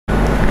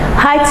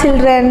Hi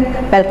children,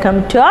 welcome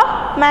to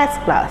our maths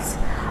class.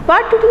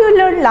 What did you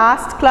learn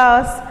last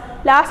class?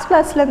 Last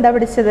class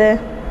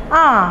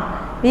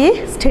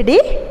we study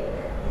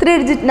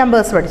 3-digit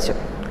numbers.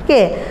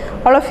 Okay,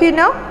 all of you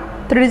know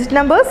 3-digit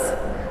numbers?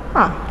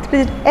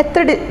 3-digit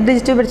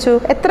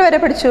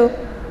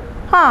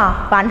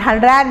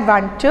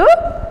 101 to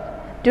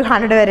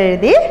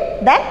 200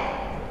 then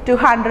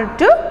 200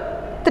 to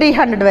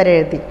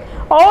 300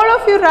 all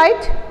of you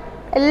write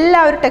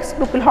all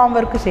textbook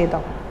homework.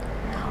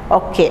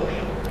 Okay,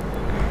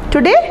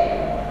 today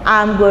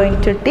I am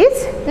going to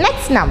teach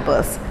next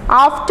numbers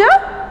after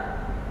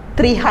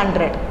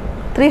 300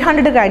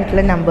 kind of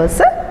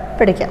numbers.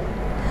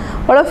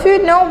 All of you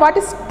know what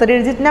is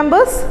 3-digit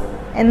numbers?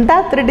 And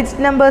that 3-digit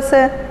numbers,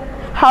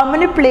 how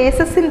many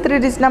places in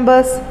 3-digit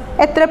numbers?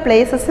 Etra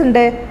places in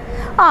there?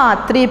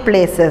 3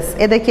 places.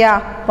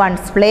 Edakya?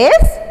 1's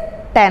place,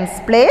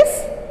 10's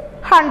place,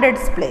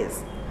 100's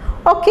place.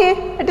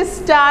 Okay, let us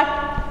start.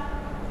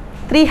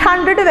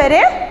 300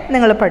 vare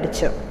ningal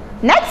padichu.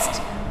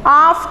 Next,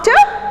 after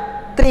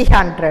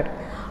 300.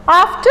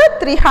 After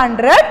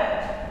 300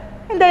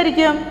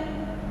 endayirikkum?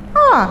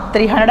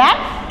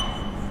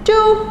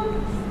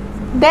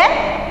 302. Then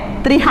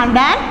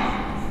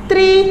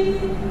 303.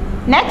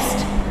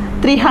 Next,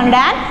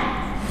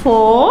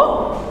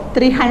 304,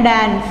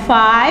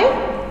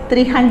 305,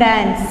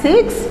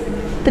 306,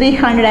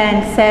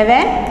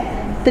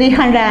 307,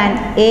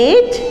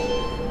 308,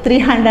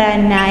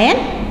 309,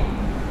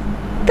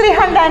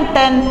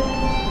 310.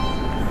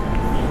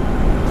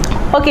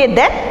 Okay,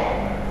 then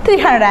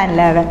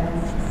 311,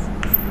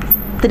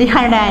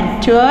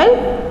 312,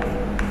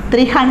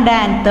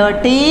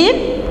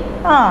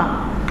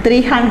 313,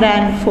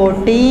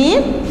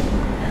 314.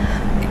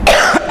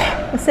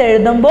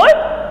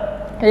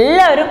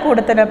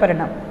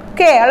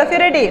 Okay, all of you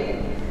ready?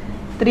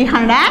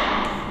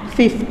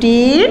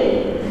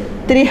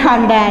 315,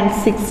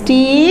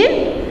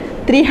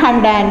 316,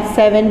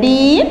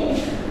 317,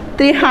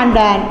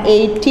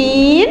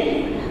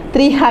 318,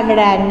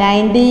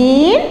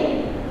 319.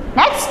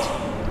 Next,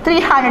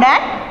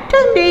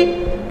 320.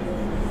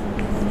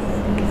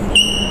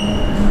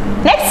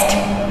 Next,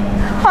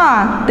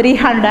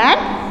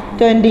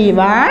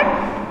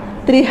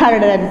 321,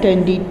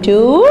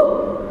 322,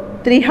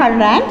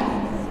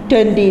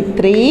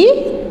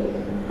 323,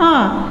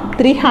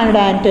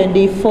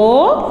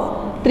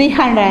 324,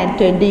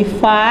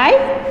 325,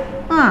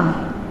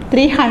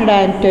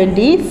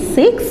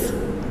 326.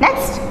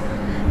 Next,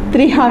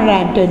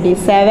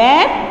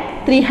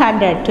 327,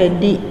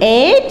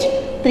 328,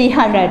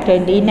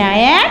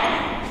 329,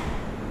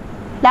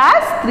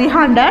 last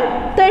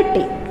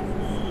 330.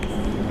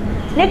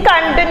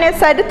 Continuous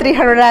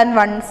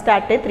 301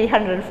 start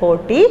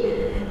 340,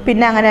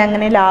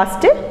 pinna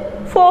last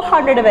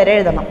 400 vare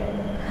ezhudana.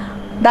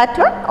 That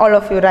one all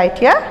of you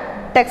write your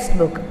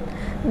textbook.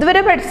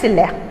 Iduvare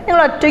padicilla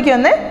ningal ottokke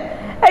onnu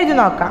ezhudu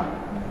nokkam.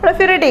 All of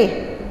you ready?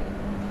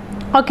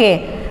 Okay,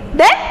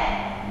 then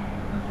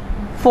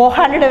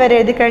 400 vare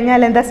ezhudi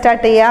kazhinjal endha start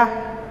cheya?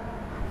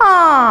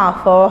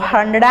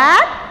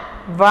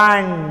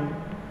 401.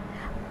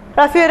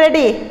 All of you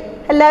ready?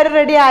 Ellarum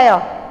ready ayo?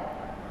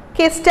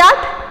 Okay, start.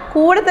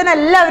 Kude thanne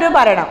ellavarum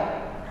parayanam.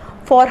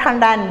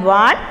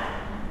 401,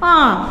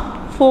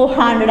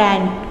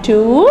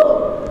 402,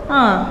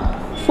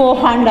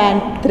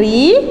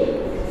 403,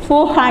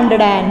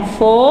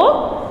 404,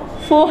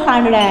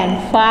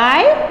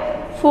 405,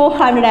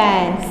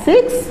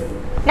 406.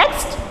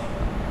 Next,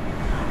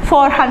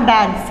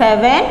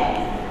 407.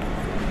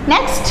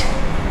 Next,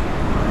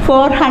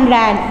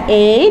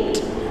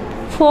 408,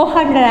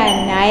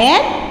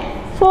 409,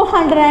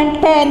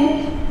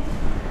 410.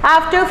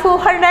 After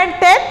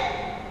 410,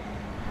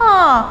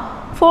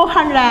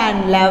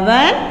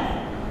 411,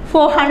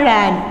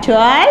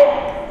 412,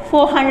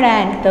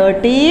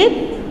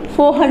 413,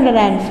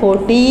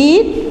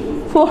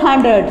 414,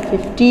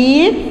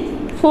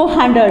 415,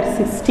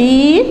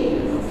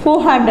 416,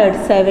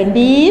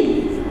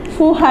 417,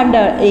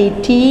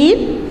 418,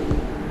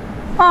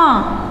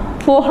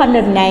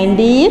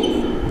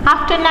 419.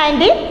 After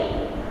 90,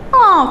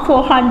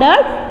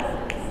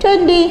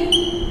 420.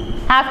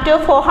 After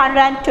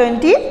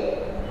 420,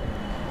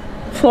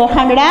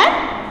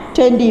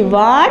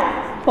 421,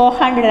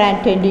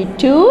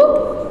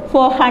 422,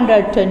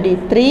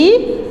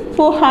 423,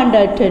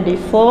 424,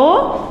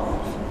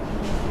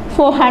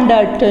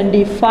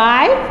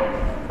 425,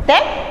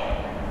 then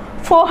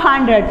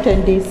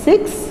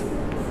 426,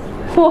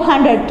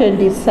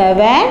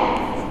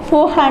 427,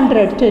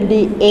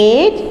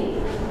 428,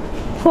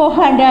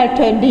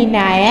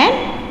 429.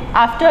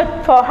 After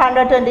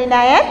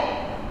 429,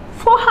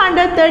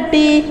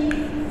 430.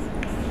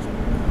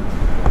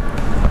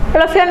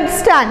 All of you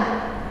understand?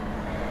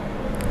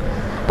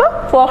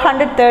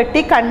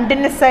 430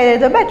 continuous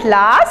but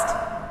last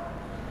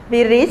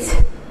we reach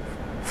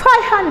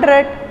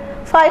 500.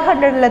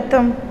 500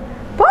 lathum.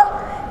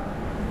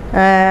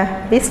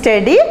 We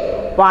study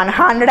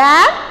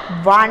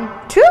 101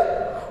 to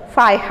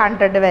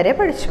 500 vare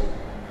padichu.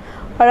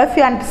 All of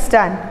you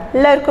understand?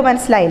 Ellarkum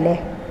manasilayille?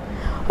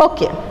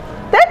 Okay,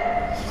 then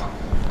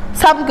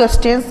some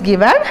questions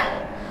given,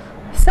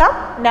 some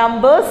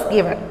numbers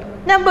given.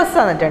 Numbers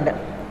തന്നിട്ടുണ്ട്.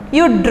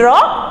 You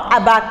draw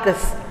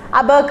abacus.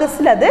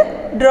 Abacusൽ അത്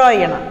draw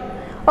ചെയ്യണം.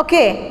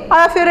 Okay,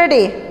 all of you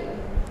ready?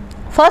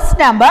 First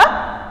number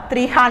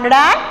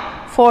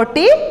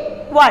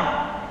 341.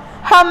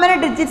 How many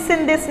digits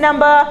in this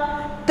number?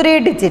 3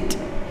 digits.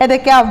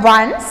 ഏതൊക്കെയാ?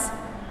 Ones,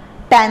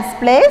 tens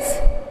place,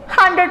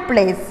 100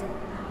 place.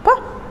 അപ്പോൾ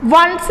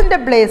വൺസിൻ്റെ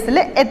പ്ലേസിൽ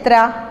എത്ര?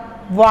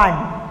 1.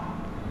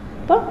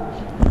 അപ്പോൾ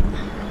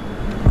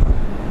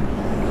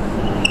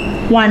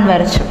 1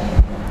 വരച്ചു.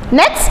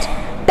 Next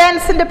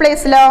ടെൻസിൻ്റെ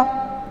പ്ലേസിലോ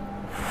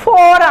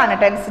 4 ആണ്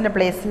ടെൻസിൻ്റെ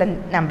പ്ലേസിലെ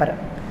നമ്പർ.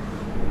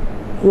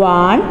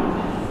 1,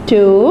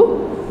 2,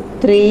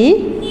 3,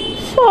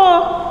 4.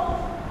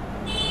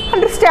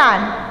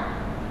 അണ്ടർസ്റ്റാൻഡ്?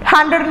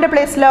 100ൻ്റെ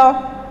പ്ലേസിലോ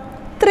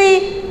 3.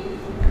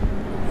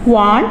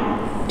 1,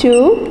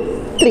 2,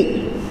 3.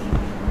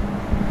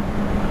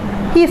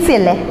 ഈസി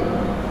അല്ലേ?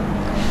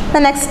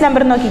 നെക്സ്റ്റ്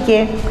നമ്പർ നോക്കിക്കേ.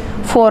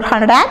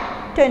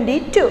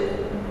 422.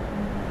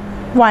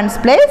 Once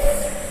place,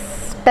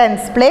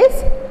 tense place,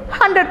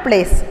 100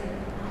 place.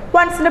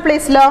 വൺസിൻ്റെ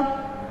പ്ലേസിലോ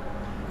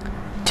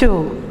 2.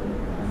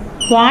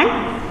 1,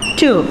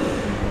 2.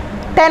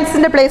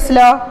 ടെൻസിൻ്റെ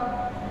പ്ലേസിലോ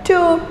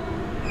 2.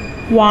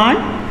 1,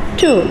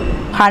 2.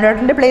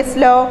 100ൻ്റെ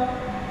പ്ലേസിലോ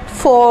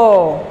 4.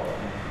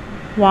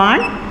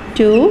 1,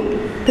 2,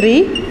 3,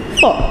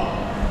 4.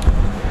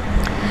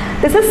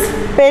 This is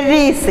very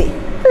easy.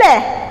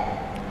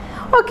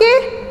 Okay,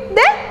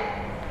 then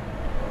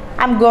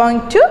I'm going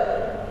to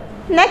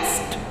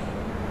next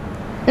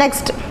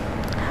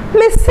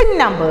missing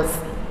numbers.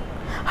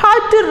 How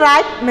to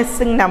write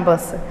missing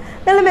numbers?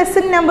 നിങ്ങൾ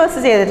missing numbers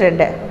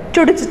ചെയ്തിട്ടുണ്ട്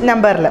 2 digit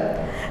നമ്പറിൽ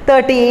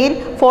 13,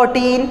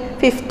 14,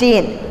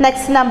 15.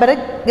 Next number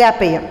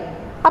gap ചെയ്യും.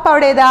 അപ്പോൾ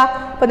അവിടെ ഏതാ?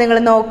 അപ്പോൾ നിങ്ങൾ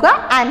നോക്കുക,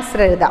 ആൻസർ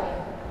എഴുതാം.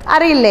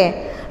 അറിയില്ലേ?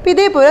 അപ്പോൾ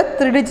ഇതേപോലെ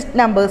 3 digit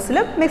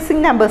നമ്പേഴ്സിലും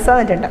മിസ്സിംഗ് നമ്പേഴ്സ്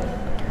വന്നിട്ടുണ്ട്.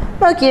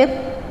 നോക്കിയേ.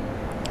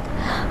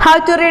 How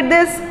to read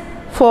this?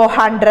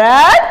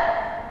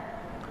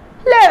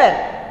 411.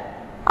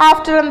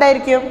 After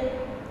എന്തായിരിക്കും?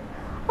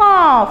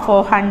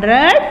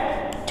 412.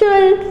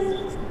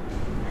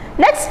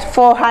 നെക്സ്റ്റ്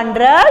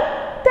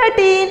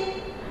 413.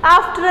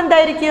 ആഫ്റ്റർ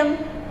എന്തായിരിക്കും?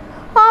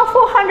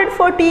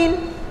 414.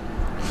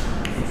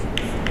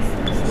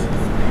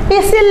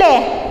 ഈസി അല്ലേ?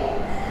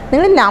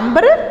 നിങ്ങൾ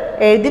നമ്പർ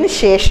എഴുതിന്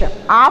ശേഷം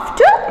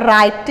after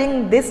writing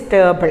this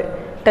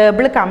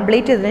table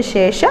complete ചെയ്തതിന്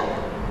ശേഷം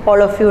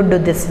all of you do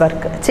this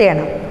work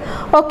ചെയ്യണം.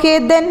 Okay,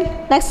 then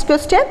next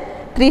question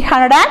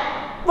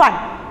 301.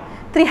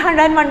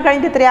 301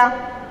 കഴിഞ്ഞിട്ട് എത്രയാ?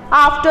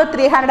 ആഫ്റ്റർ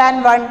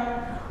 301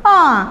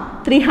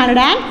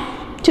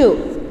 302.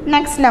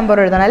 നെക്സ്റ്റ് നമ്പർ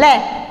എഴുതണം അല്ലേ?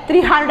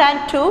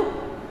 302.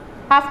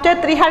 ആഫ്റ്റർ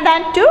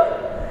 302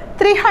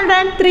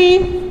 303.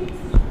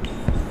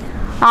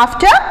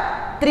 ആഫ്റ്റർ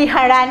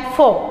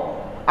 304.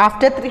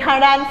 ആഫ്റ്റർ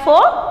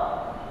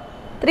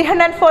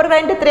 304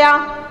 കഴിഞ്ഞിട്ട് എത്രയാ?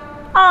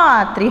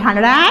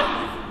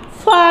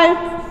 305.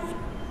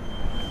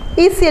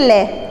 Easy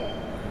അല്ലേ?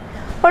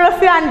 All of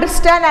you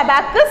understand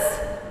abacus?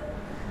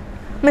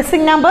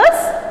 Missing numbers?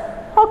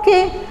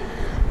 Okay.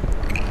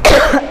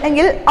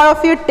 എങ്കിൽ all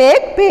of you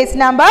take page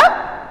number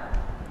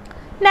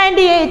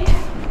 98.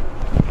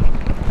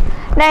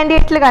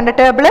 98ൽ കണ്ട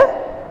ടേബിൾ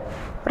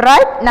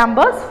റൈറ്റ്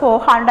നമ്പേഴ്സ്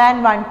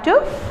 401 to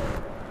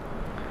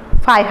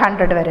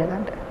 500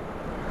 വരുന്നുണ്ട്.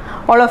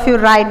 All of you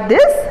write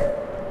this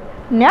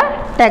in your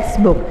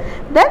textbook.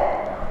 Then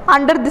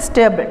under this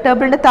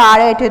ടേബിളിൻ്റെ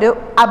താഴെയായിട്ടൊരു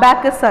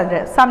abacus ഉണ്ട്,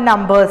 some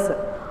numbers.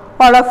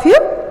 All of U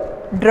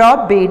draw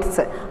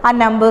beads. ആ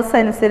numbers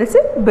അനുസരിച്ച്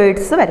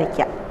beads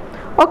വരയ്ക്കാം.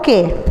 Okay,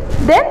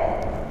 then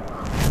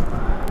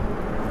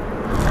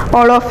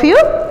all of U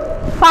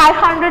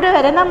 500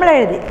 വരെ നമ്മൾ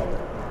എഴുതി.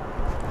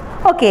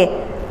 Okay,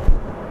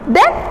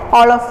 then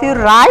all of U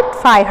right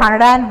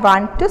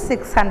 501 to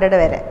 600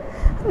 വരെ.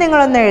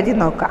 നിങ്ങളൊന്ന് എഴുതി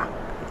നോക്കാം.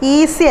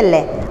 ഈസി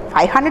അല്ലേ?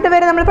 500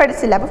 വരെ നമ്മൾ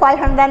പഠിച്ചില്ല. അപ്പോൾ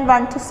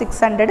 501 to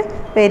 600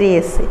 very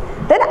easy.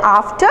 Then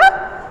after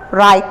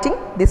writing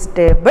this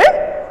table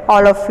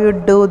all of you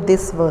do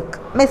this work.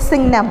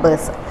 Missing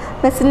numbers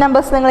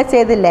നിങ്ങൾ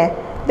ചെയ്തില്ലേ?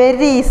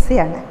 വെരി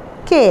ഈസിയാണ്.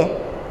 Okay,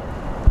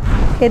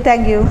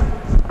 thank you.